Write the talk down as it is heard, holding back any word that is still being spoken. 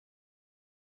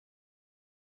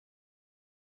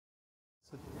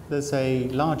There's a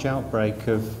large outbreak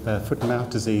of foot and mouth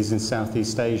disease in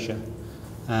Southeast Asia,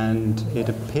 and it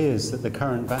appears that the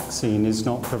current vaccine is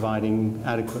not providing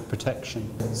adequate protection.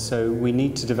 So we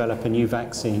need to develop a new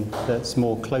vaccine that's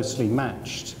more closely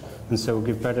matched, and so will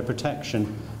give better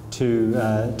protection to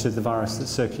the virus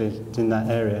that's circulated in that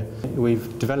area.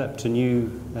 We've developed a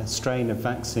new strain of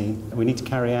vaccine. We need to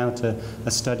carry out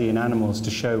a study in animals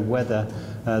to show whether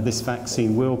this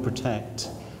vaccine will protect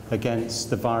against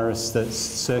the virus that's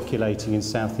circulating in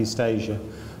Southeast Asia.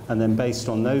 And then based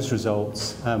on those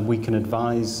results, we can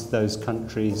advise those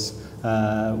countries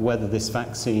whether this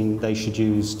vaccine they should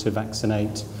use to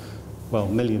vaccinate, well,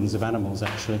 millions of animals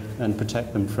actually, and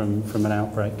protect them from an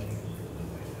outbreak.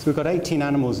 So we've got 18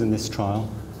 animals in this trial,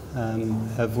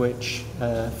 of which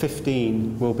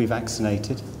 15 will be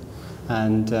vaccinated,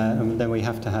 and then we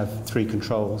have to have 3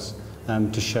 controls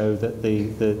to show that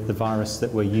the virus that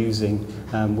we're using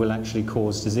will actually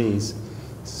cause disease.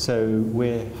 So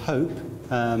we hope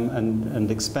and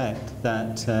expect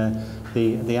that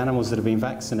the animals that have been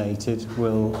vaccinated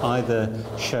will either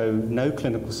show no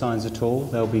clinical signs at all,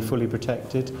 they'll be fully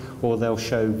protected, or they'll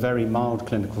show very mild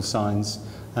clinical signs.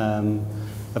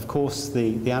 Of course,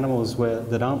 the animals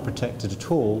that aren't protected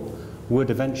at all would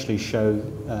eventually show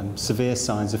severe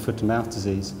signs of foot and mouth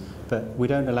disease, but we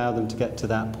don't allow them to get to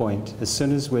that point. As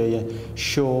soon as we're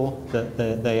sure that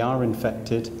they are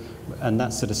infected, and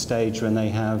that's at a stage when they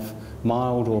have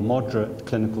mild or moderate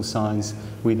clinical signs,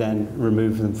 we then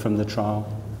remove them from the trial.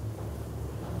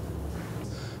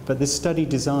 But this study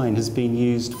design has been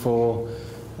used for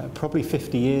probably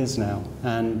 50 years now,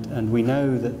 and we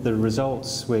know that the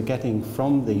results we're getting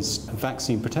from these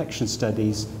vaccine protection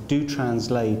studies do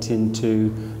translate into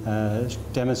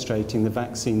demonstrating the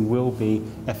vaccine will be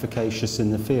efficacious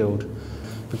in the field.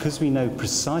 Because we know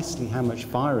precisely how much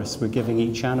virus we're giving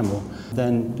each animal,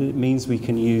 then it means we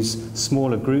can use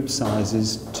smaller group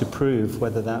sizes to prove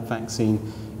whether that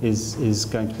vaccine is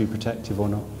going to be protective or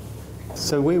not.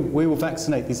 So we will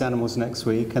vaccinate these animals next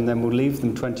week, and then we'll leave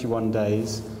them 21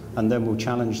 days, and then we'll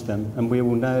challenge them, and we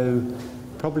will know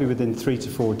probably within 3 to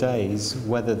 4 days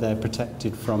whether they're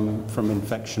protected from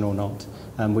infection or not.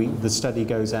 And the study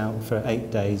goes out for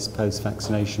 8 days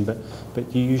post-vaccination,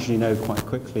 but you usually know quite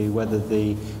quickly whether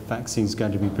the vaccine is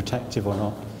going to be protective or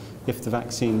not. If the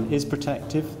vaccine is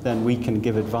protective, then we can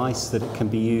give advice that it can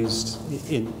be used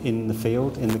in the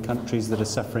field, in the countries that are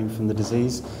suffering from the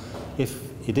disease.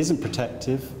 If it isn't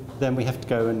protective, then we have to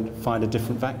go and find a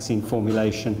different vaccine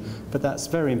formulation. But that's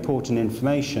very important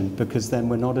information, because then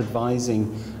we're not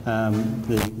advising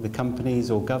the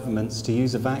companies or governments to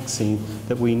use a vaccine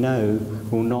that we know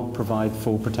will not provide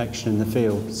full protection in the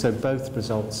field. So both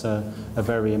results are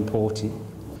very important.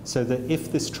 So that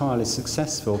if this trial is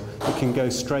successful, it can go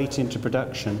straight into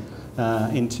production,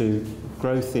 into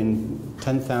growth in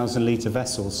 10,000 litre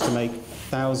vessels to make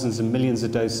thousands and millions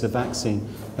of doses of vaccine.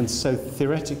 And so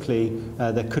theoretically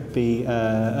there could be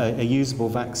a usable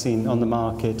vaccine on the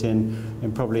market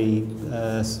in probably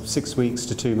 6 weeks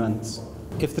to 2 months.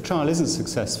 If the trial isn't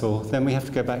successful, then we have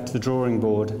to go back to the drawing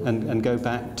board and go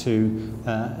back to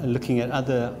looking at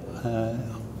other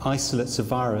isolates of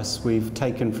virus we've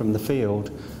taken from the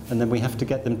field, and then we have to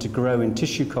get them to grow in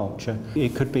tissue culture.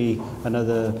 It could be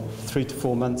another 3 to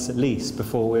 4 months at least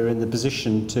before we're in the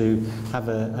position to have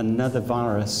another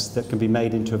virus that can be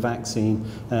made into a vaccine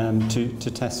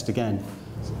to test again.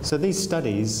 So these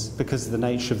studies, because of the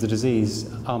nature of the disease,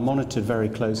 are monitored very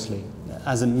closely.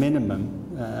 As a minimum,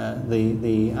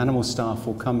 the animal staff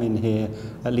will come in here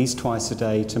at least twice a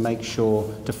day to make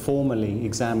sure, to formally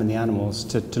examine the animals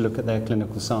to look at their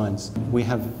clinical signs. We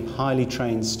have highly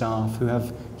trained staff who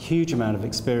have a huge amount of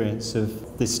experience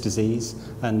of this disease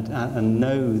and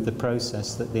know the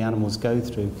process that the animals go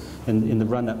through in the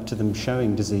run-up to them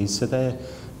showing disease. So they're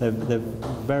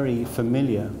very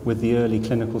familiar with the early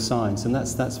clinical signs, and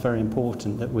that's very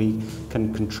important, that we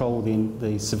can control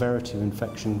the severity of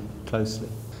infection closely.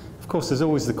 Of course, there's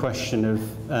always the question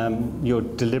of you're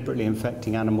deliberately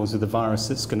infecting animals with a virus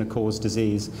that's going to cause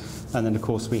disease, and then of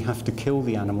course we have to kill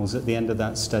the animals at the end of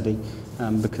that study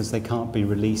because they can't be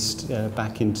released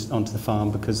back onto the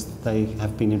farm because they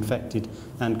have been infected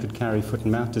and could carry foot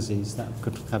and mouth disease. That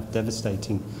could have a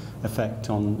devastating effect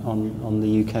on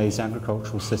the UK's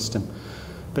agricultural system.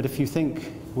 But if you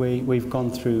think we've gone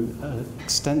through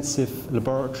extensive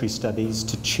laboratory studies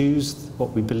to choose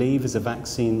what we believe is a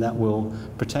vaccine that will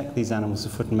protect these animals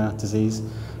of foot and mouth disease,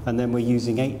 and then we're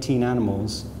using 18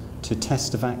 animals to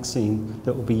test a vaccine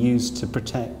that will be used to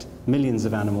protect millions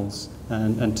of animals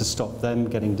and to stop them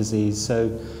getting disease.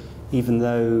 So even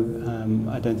though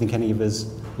I don't think any of us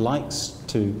likes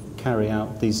to carry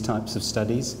out these types of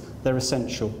studies, they're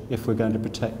essential if we're going to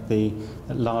protect the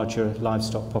larger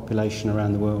livestock population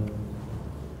around the world.